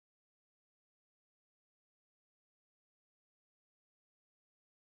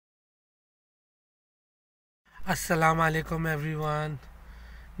Assalamu alaikum everyone.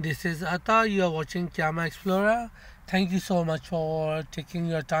 This is Atha. You are watching Camera Explorer. Thank you so much for taking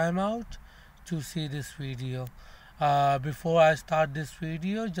your time out to see this video. Before I start this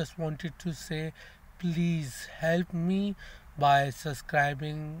video, just wanted to say please help me by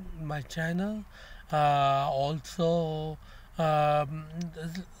subscribing my channel. Also, um,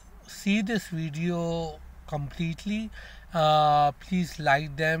 see this video completely. Please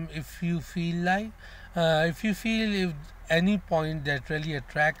like them if you feel like. If you feel if any point that really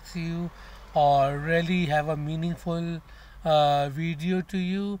attracts you or really have a meaningful video to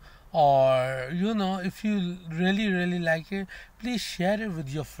you, or if you really like it, please share it with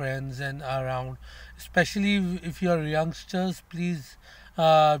your friends and around, especially if you're youngsters. Please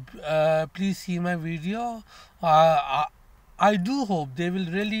see my video. I do hope they will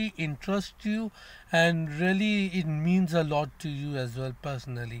really interest you, and really it means a lot to you as well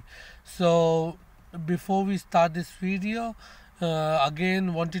personally. So before we start this video,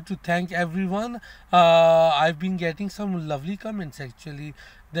 again wanted to thank everyone. I've been getting some lovely comments actually,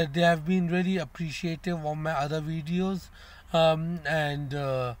 that they have been really appreciative of my other videos. And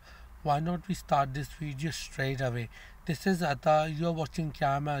Why not we start this video straight away. This is Atha, you're watching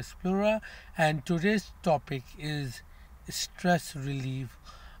Camera Explorer, and today's topic is stress relief.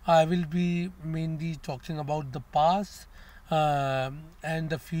 I will be mainly talking about the past and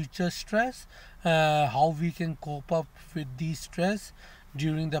the future stress, how we can cope up with these stress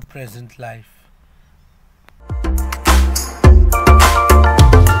during the present life.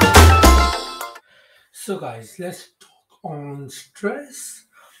 So, guys, let's talk on stress.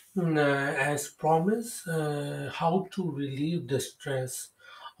 As promised, how to relieve the stress,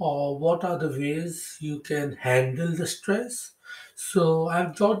 or what are the ways you can handle the stress. So,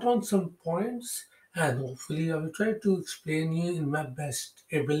 I've jotted down some points, and hopefully, I will try to explain you in my best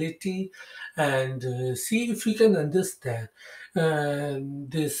ability, and see if you can understand.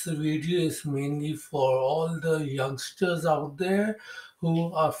 This video is mainly for all the youngsters out there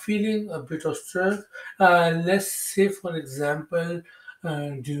who are feeling a bit of stress. Let's say, for example,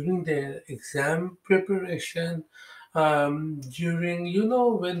 during their exam preparation, during,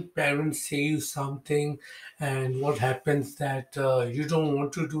 when parents say you something, and what happens that you don't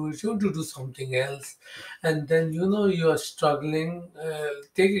want to do it, you want to do something else, and then you are struggling.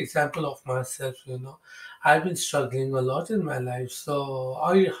 Take example of myself. I've been struggling a lot in my life. So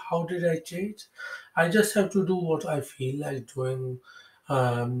how did I change? I just have to do what I feel like doing,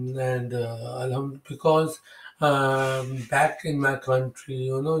 and because back in my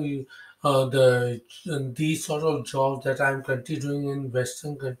country, these sort of jobs that I'm currently doing in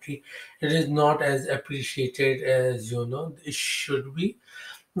Western country, it is not as appreciated as it should be.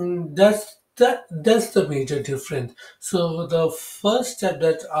 That's the major difference. So the first step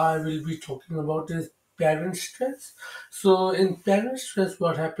that I will be talking about is parent stress. So in parent stress,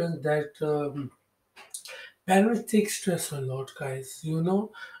 what happens that parents take stress a lot, guys,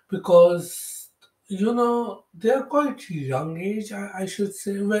 because they're quite young age, I should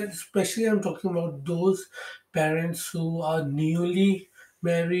say. Well, especially I'm talking about those parents who are newly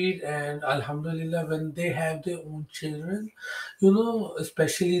married, and alhamdulillah, when they have their own children,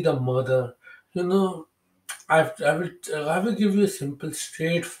 especially the mother, you know I will give you a simple,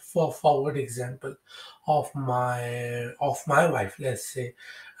 straightforward example of my wife. Let's say,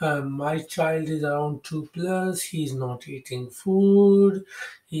 my child is around 2 plus. He's not eating food.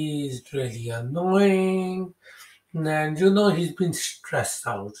 He's really annoying, and he's been stressed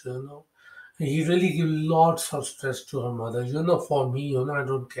out. He really gives lots of stress to her mother. For me, I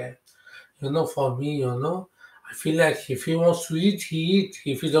don't care. For me, I feel like if he wants to eat, he eat.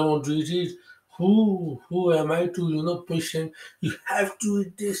 If he don't want to eat, he eat. Who am I to, push him? You have to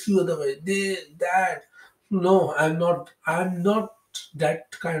eat this, you otherwise this, that. No, I'm not that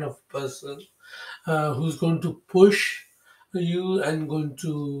kind of person who's going to push you and going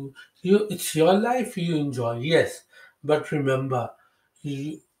to it's your life, you enjoy, yes, but remember,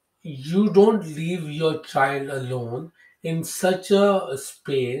 you you don't leave your child alone in such a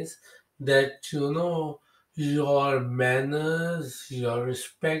space that your manners, your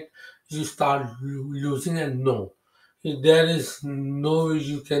respect, you start losing. And no, there is no way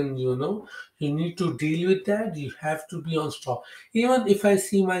you can, you need to deal with that. You have to be on stop. Even if I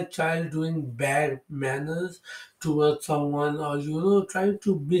see my child doing bad manners towards someone, or trying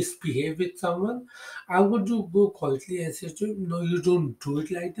to misbehave with someone, I would do go quietly and say to him, no, you don't do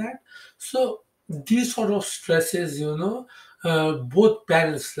it like that. So these sort of stresses, both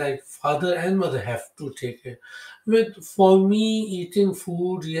parents, like father and mother, have to take it. With for me, eating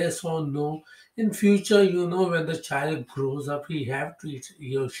food, yes or no. In future, when the child grows up, he have to eat.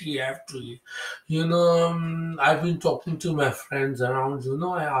 He or she have to eat. I've been talking to my friends around.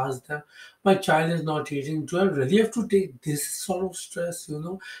 I asked them, my child is not eating. Do I really have to take this sort of stress?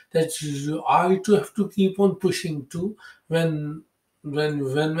 That I too have to keep on pushing too when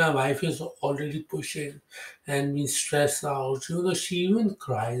when my wife is already pushing and being stressed out, she even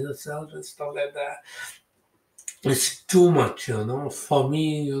cries herself and stuff like that. It's too much, for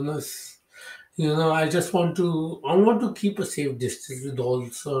me, I just want to keep a safe distance with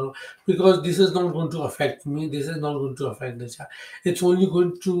also, because this is not going to affect me, this is not going to affect the child. it's only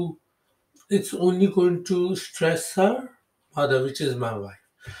going to it's only going to stress her mother, which is my wife.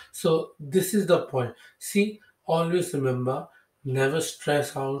 So this is the point. See, always remember, never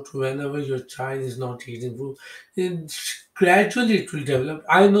stress out whenever your child is not eating food. Gradually it will develop.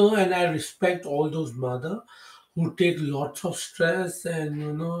 I know and I respect all those mother who take lots of stress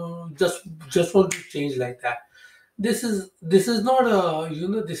and just want to change like that. This is not a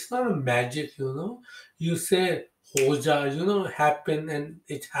this is not a magic. You say hoja, happen, and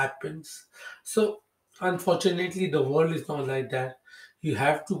it happens. So unfortunately the world is not like that. You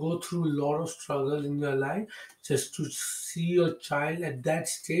have to go through a lot of struggle in your life just to see your child at that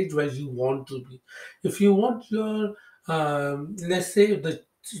stage where you want to be. If you want your let's say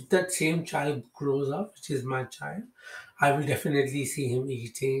that same child grows up, which is my child, I will definitely see him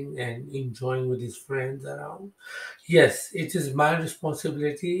eating and enjoying with his friends around. Yes, it is my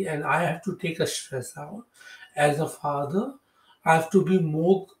responsibility, and I have to take a stress out. As a father, I have to be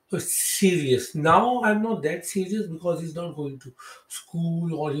more serious. Now I'm not that serious because he's not going to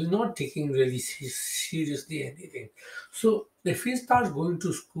school or he's not taking really seriously anything. So if he starts going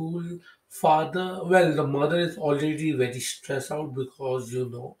to school, the mother is already very stressed out because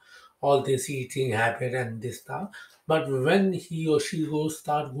all this eating habit and this stuff. But when he or she goes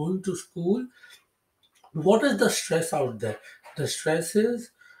start going to school, what is the stress out there? The stress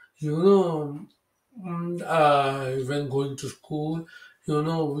is, you know, when going to school, you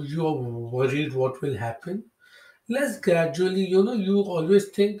are worried what will happen. Let's gradually, you always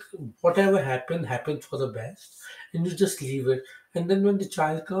think whatever happens for the best, and you just leave it. And then when the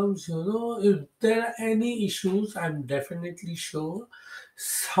child comes, if there are any issues, I'm definitely sure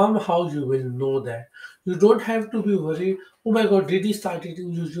somehow you will know that. You don't have to be worried. Oh my God, did he start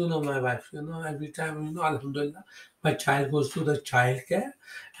eating? You know my wife. Every time, Alhamdulillah, my child goes to the child care,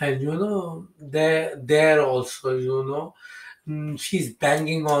 and there also, she's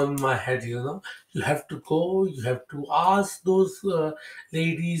banging on my head. You have to go, you have to ask those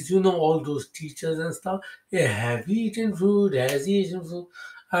ladies, all those teachers and stuff, yeah, have you eaten food, has he eaten food?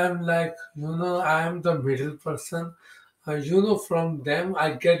 I'm like, I'm the middle person. From them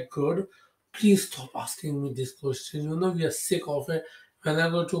I get good. Please stop asking me this question. We are sick of it. When I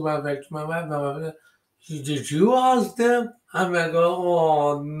go to back to my wife, like, did you ask them? I'm like,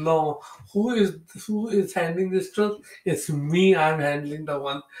 oh no, who is handling the stress? It's me. I'm handling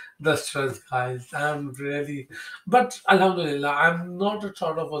the stress, guys. I'm really, but Alhamdulillah, I'm not a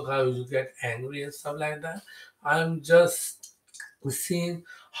sort of a guy who get angry and stuff like that. I'm just seeing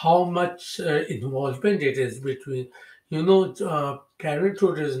how much involvement it is between,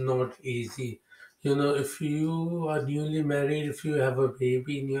 parenthood is not easy. If you are newly married, if you have a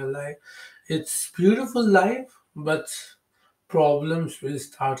baby in your life, it's beautiful life, but problems will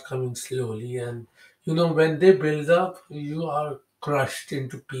start coming slowly, and when they build up, you are crushed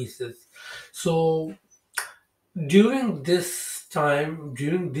into pieces. So during this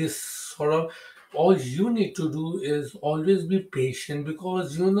sort of, all you need to do is always be patient,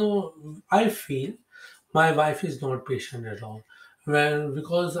 because I feel my wife is not patient at all. Well,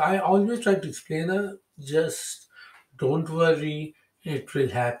 because I always try to explain her, just don't worry, it will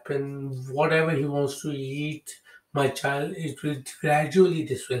happen. Whatever he wants to eat, my child, it will gradually,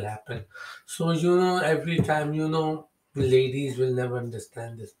 this will happen. So every time, ladies will never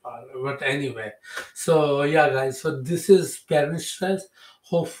understand this part. But anyway, so yeah, guys. So this is parent stress.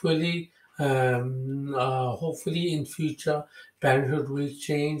 Hopefully in future, parenthood will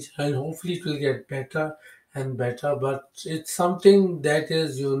change, and hopefully it will get better and better. But it's something that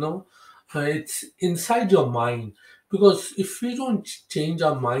is, it's inside your mind. Because if we don't change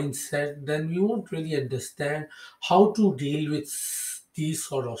our mindset, then we won't really understand how to deal with these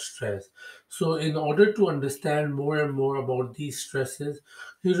sort of stress. So, in order to understand more and more about these stresses,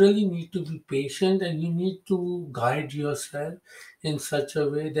 you really need to be patient, and you need to guide yourself in such a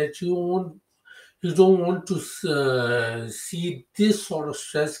way that you don't want to see this sort of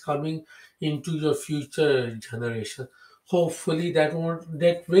stress coming into your future generation. Hopefully that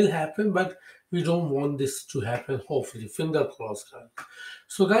will happen, but we don't want this to happen. Hopefully, finger crossed, guys.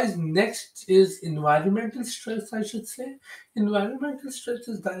 So, guys, next is environmental stress. I should say, environmental stress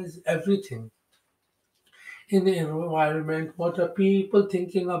is, guys, everything in the environment. What are people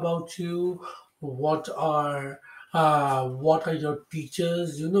thinking about you? What are what are your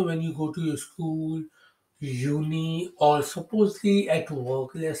teachers? You know, when you go to your school, uni, or supposedly at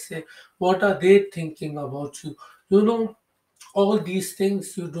work, let's say, what are they thinking about you? You know, all these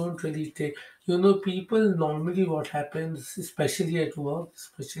things you don't really take. You know, people normally, what happens, especially at work,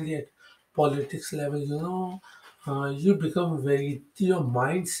 especially at politics level, you know, you become very, your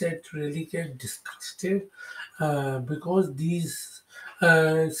mindset really get disgusted, because these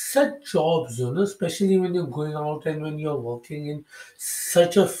such jobs, you know, especially when you're going out and when you're working in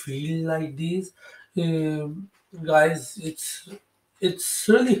such a field like these, um, guys, it's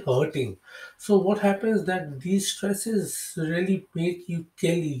really hurting. So what happens that these stresses really make you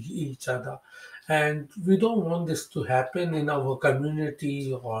kill each other, and we don't want this to happen in our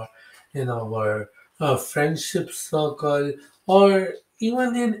community or in our friendship circle, or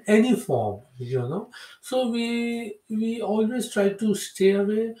even in any form, you know. So we always try to stay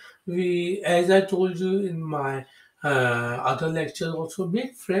away. We, as I told you in my other lecture, also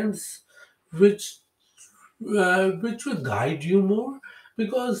make friends which which will guide you more,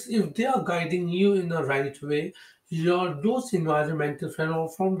 because if they are guiding you in the right way, your those environmental friends or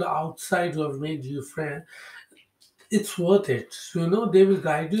from the outside who have made you friend, it's worth it. You know, they will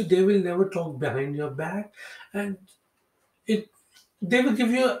guide you, they will never talk behind your back, and it they will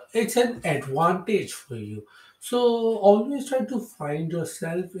give you, it's an advantage for you. So always try to find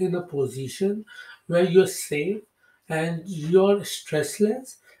yourself in a position where you're safe and you're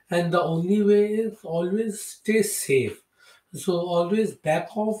stressless, and the only way is always stay safe. So always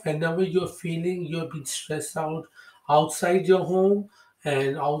back off whenever you're feeling you're being stressed out outside your home,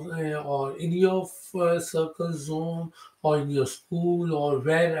 and out or in your circle zone, or in your school, or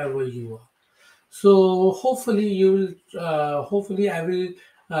wherever you are. So hopefully you will. Hopefully I will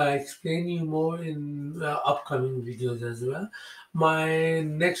explain you more in upcoming videos as well. My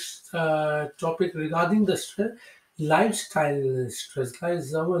next topic regarding the stress, lifestyle stress.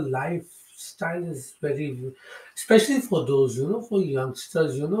 Guys, our lifestyle is very, especially for those, you know, for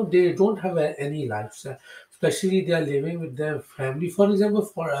youngsters. You know, they don't have any lifestyle. Especially they are living with their family. For example,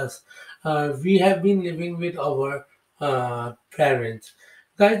 for us, we have been living with our parents.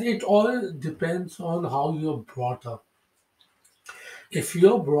 Guys, it all depends on how you're brought up. If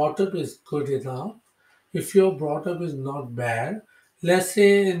your brought up is good enough, if your brought up is not bad, let's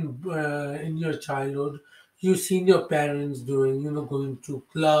say in your childhood, you've seen your parents doing, you know, going to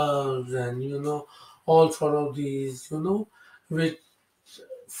clubs and, you know, all sort of these, you know, which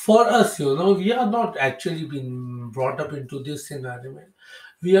for us, you know, we are not actually been brought up into this environment.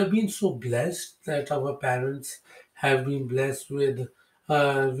 We have been so blessed that our parents have been blessed with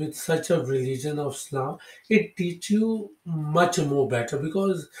such a religion of Islam. It teach you much more better,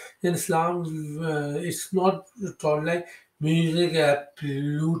 because in Islam it's not taught like music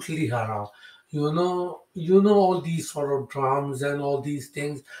absolutely haram. You know all these sort of drums and all these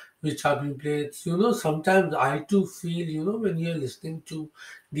things which have been played. You know, sometimes I too feel, you know, when you're listening to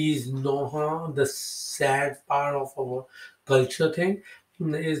these Noha, the sad part of our culture thing,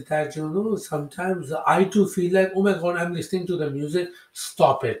 is that, you know, sometimes I too feel like, oh my god, I'm listening to the music,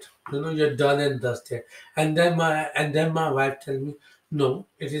 stop it. You know, you're done and dusted. And then my wife tell me, no,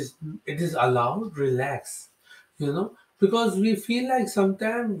 it is allowed, relax. You know, because we feel like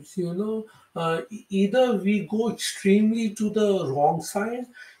sometimes, you know, either we go extremely to the wrong side,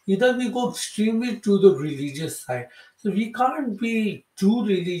 either we go extremely to the religious side. So we can't be too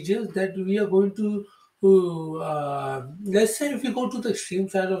religious that we are going to, let's say, if we go to the extreme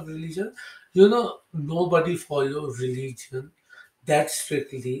side of religion, you know, nobody follows religion that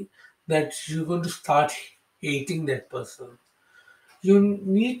strictly, that you're going to start hating that person. You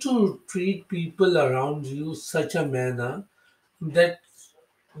need to treat people around you such a manner that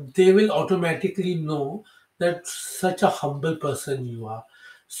they will automatically know that such a humble person you are.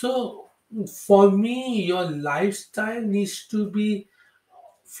 So for me, your lifestyle needs to be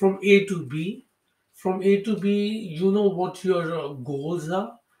from A to B. From A to B, you know what your goals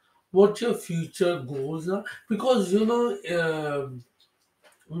are, what your future goals are, because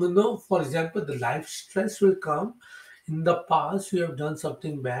for example, the life stress will come. In the past, you have done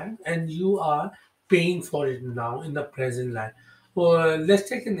something bad and you are paying for it now in the present life. Or let's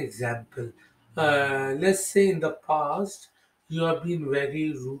take an example. Let's say in the past, you have been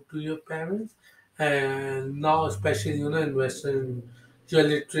very rude to your parents, and now, especially, you know, in Western, you're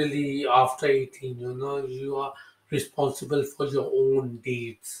literally after 18, you know, you are responsible for your own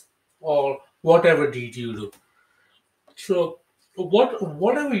deeds or whatever deed you do. So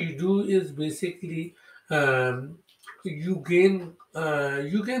whatever you do is basically, um, you gain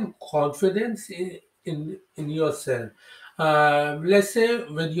confidence in yourself. Let's say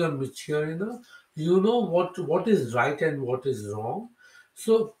when you're mature enough, you know what is right and what is wrong.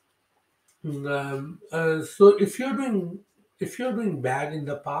 So so if you're doing bad in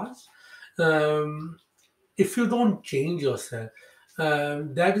the past, um, if you don't change yourself,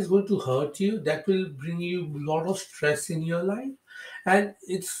 that is going to hurt you. That will bring you a lot of stress in your life, and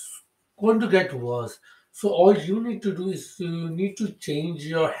it's going to get worse. So all you need to do is you need to change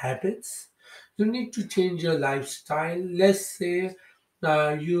your habits. You need to change your lifestyle. Let's say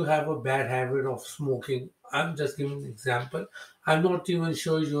you have a bad habit of smoking. I'm just giving an example. I'm not even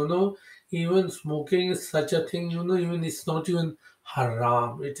sure, even smoking is such a thing, even it's not even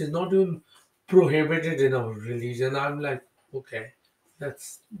haram. It is not even prohibited in our religion. I'm like, okay,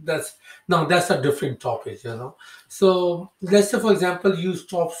 that's now that's a different topic. So let's say, for example, you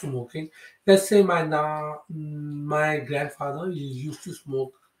stop smoking. Let's say my grandfather, he used to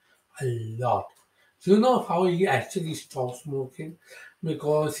smoke a lot. Do you know how he actually stopped smoking?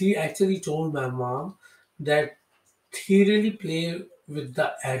 Because he actually told my mom that he really play with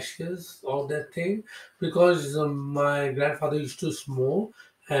the ashes of that thing, because my grandfather used to smoke,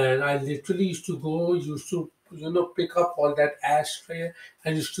 and I literally used to pick up all that ashtray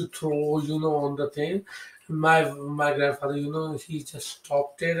and used to throw on the thing. My grandfather, he just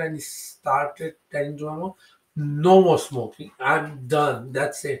stopped it and he started telling to my mom, no more smoking, I'm done,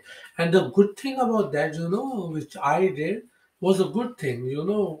 that's it. And the good thing about that, which I did, was a good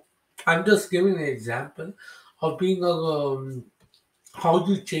thing. I'm just giving an example of being how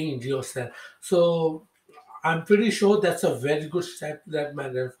you change yourself. So I'm pretty sure that's a very good step that my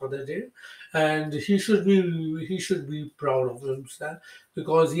grandfather did, and he should be proud of himself,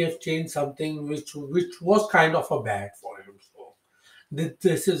 because he has changed something which was kind of a bad for him. So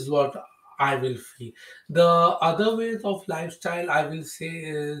this is what I will feel. The other ways of lifestyle I will say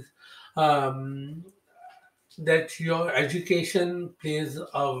is, um, that your education plays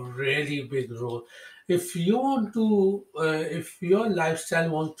a really big role. If you want to, if your lifestyle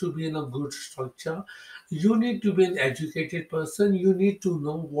wants to be in a good structure, you need to be an educated person. You need to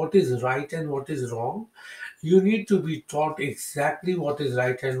know what is right and what is wrong. You need to be taught exactly what is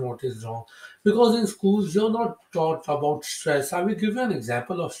right and what is wrong. Because in schools, you're not taught about stress. I will give you an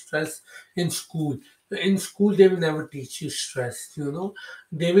example of stress in school. In school, they will never teach you stress.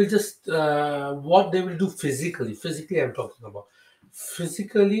 They will just, what they will do physically. Physically, I'm talking about.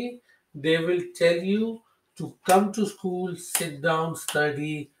 Physically, they will tell you to come to school, sit down,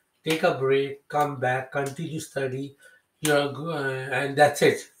 study, take a break, come back, continue study. And that's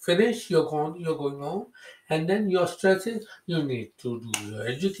it. Finish. You're gone. You're going home, and then your stress is you need to do your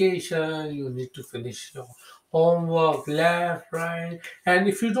education. You need to finish your homework, left, right. And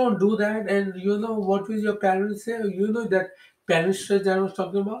if you don't do that, and what will your parents say? That parents stress that I was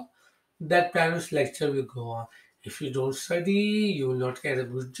talking about. That parents lecture will go on. If you don't study, you will not get a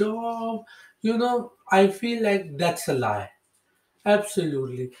good job. I feel like that's a lie.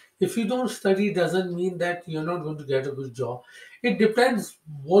 Absolutely. If you don't study, doesn't mean that you're not going to get a good job. It depends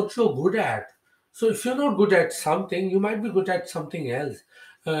what you're good at. So if you're not good at something, you might be good at something else.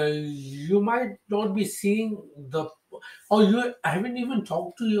 You might not be seeing or you haven't even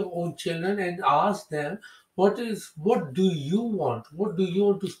talked to your own children and asked them what do you want? What do you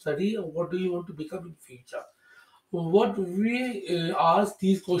want to study, or what do you want to become in future? What we ask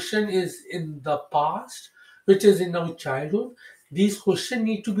these questions is in the past, which is in our childhood. These questions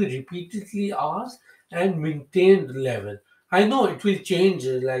need to be repeatedly asked and maintained level. I know it will change,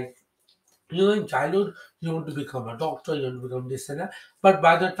 like in childhood, you want to become a doctor, you want to become this and that. But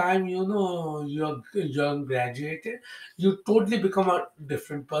by the time you're graduated, you totally become a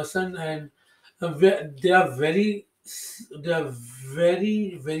different person, and there are very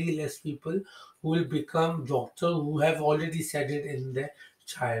less people who will become doctor who have already said it in their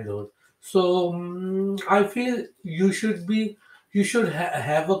childhood. So I feel you should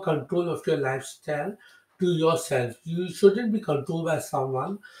have a control of your lifestyle to yourself. You shouldn't be controlled by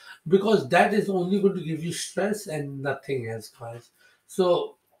someone, because that is only going to give you stress and nothing else, guys.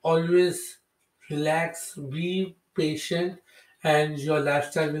 So always relax, be patient, and your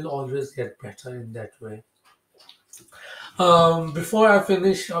lifestyle will always get better in that way. Before I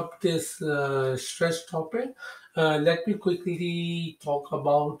finish up this stress topic, let me quickly talk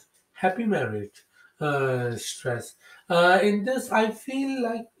about happy marriage stress. In this, I feel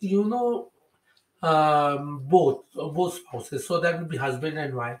like both spouses, so that would be husband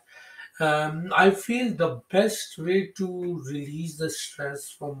and wife. I feel the best way to release the stress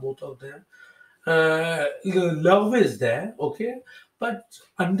from both of them, love is there, okay, but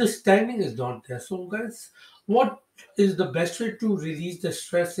understanding is not there. So, guys, what is the best way to release the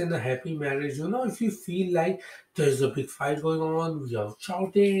stress in a happy marriage? If you feel like there's a big fight going on, you're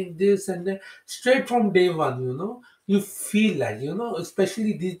shouting this and that, straight from day one, you feel like,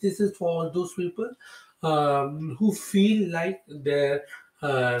 especially this is for all those people who feel like their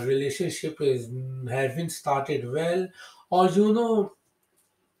relationship is having started well, or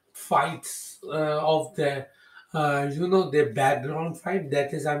fights of their background fight,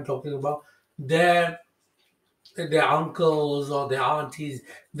 that is I'm talking about their uncles or their aunties,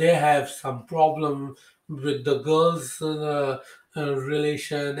 they have some problem with the girls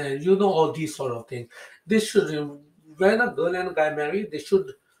relation, and all these sort of things. They should, when a girl and a guy marry,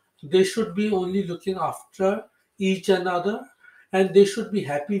 they should be only looking after each another, and they should be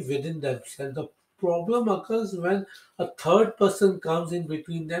happy within themselves. The problem occurs when a third person comes in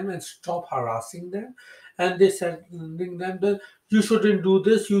between them and stop harassing them, and they sending them that you shouldn't do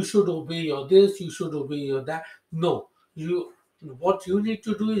this, you should obey your this, you should obey your that. No, you what you need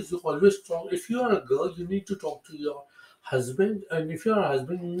to do is you always talk. If you are a girl, you need to talk to your husband, and if you are a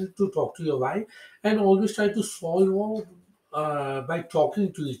husband, you need to talk to your wife, and always try to solve by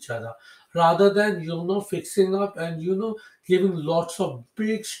talking to each other, rather than fixing up and giving lots of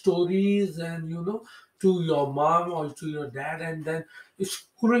big stories, and to your mom or to your dad, and then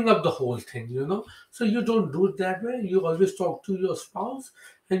screwing up the whole thing. So you don't do it that way. You always talk to your spouse,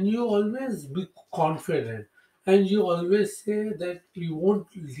 and you always be confident, and you always say that you won't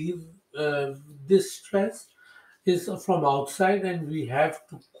leave this stress is from outside, and we have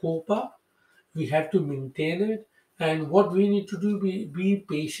to cope up, we have to maintain it, and what we need to do, be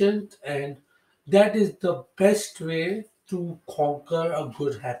patient, and that is the best way to conquer a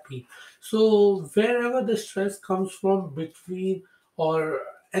good happy. So wherever the stress comes from, between or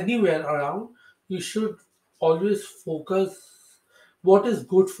anywhere around, you should always focus what is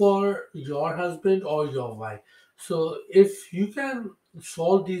good for your husband or your wife. So if you can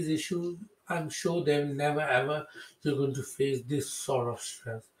solve these issues, I'm sure they will never ever you're going to face this sort of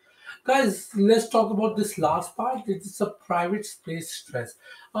stress. Guys, let's talk about this last part. It is a private space stress.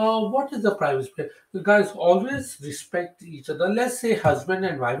 What is the private space? You guys always respect each other. Let's say husband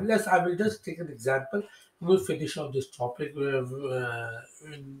and wife. I will just take an example. We'll finish off this topic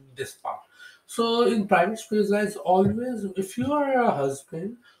in this part. So, in private space, guys, always, if you are a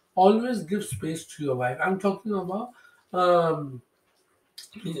husband, always give space to your wife. I'm talking about um,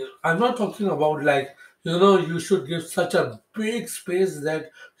 I'm not talking about like, you should give such a big space that,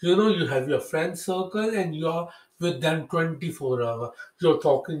 you have your friend circle and you're with them 24 hours. You're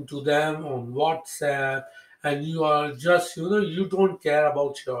talking to them on WhatsApp, and you are just, you don't care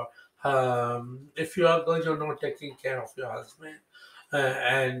about if you are a girl, you're not taking care of your husband.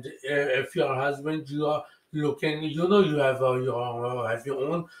 And if your husband, you are looking, you have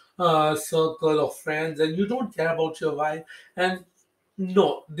your own circle of friends, and you don't care about your wife. And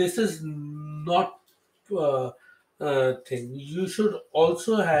no, this is not thing. You should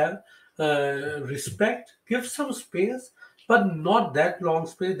also have respect. Give some space, but not that long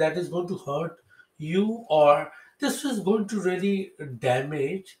space that is going to hurt you, or this is going to really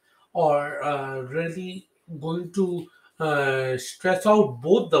damage, or really going to stress out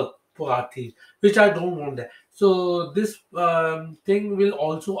both the parties, which I don't want that. So this thing will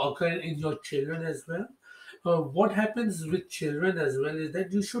also occur in your children as well. What happens with children as well is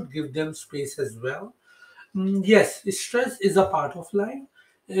that you should give them space as well. Yes, stress is a part of life.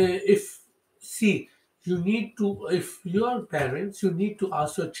 If see, you need to, if you are parents, you need to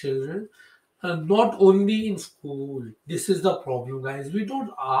ask your children, not only in school. This is the problem, guys. We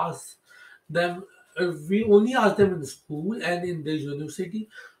don't ask them. We only ask them in school and in the university.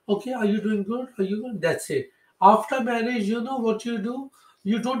 Okay, are you doing good? Are you good? That's it. After marriage, you know what you do.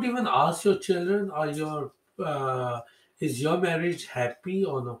 You don't even ask your children, is your marriage happy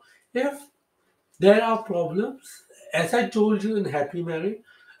or no? If there are problems, as I told you in happy marriage,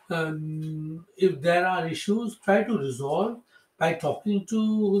 if there are issues, try to resolve by talking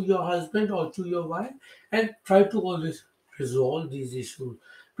to your husband or to your wife, and try to always resolve these issues.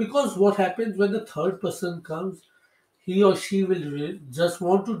 Because what happens when the third person comes, he or she will just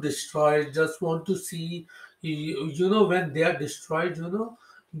want to destroy, just want to see, when they are destroyed,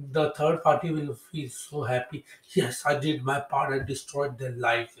 the third party will feel so happy. Yes, I did my part, I destroyed their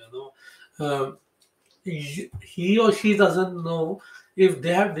life. He or she doesn't know, if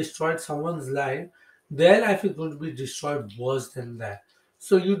they have destroyed someone's life, their life is going to be destroyed worse than that.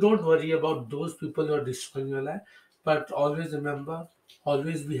 So you don't worry about those people who are destroying your life, but always remember,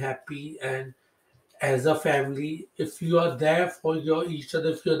 always be happy, and as a family, if you are there for your each other,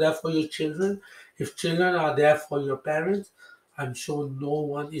 if you're there for your children, if children are there for your parents, I'm sure no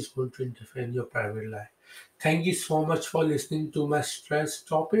one is going to interfere in your private life. Thank you so much for listening to my stress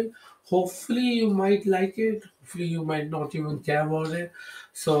topic. Hopefully you might like it. Hopefully you might not even care about it.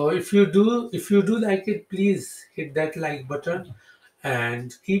 So if you do like it, please hit that like button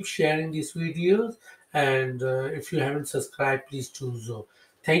and keep sharing these videos. And if you haven't subscribed, please do so.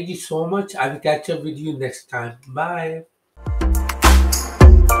 Thank you so much. I will catch up with you next time. Bye.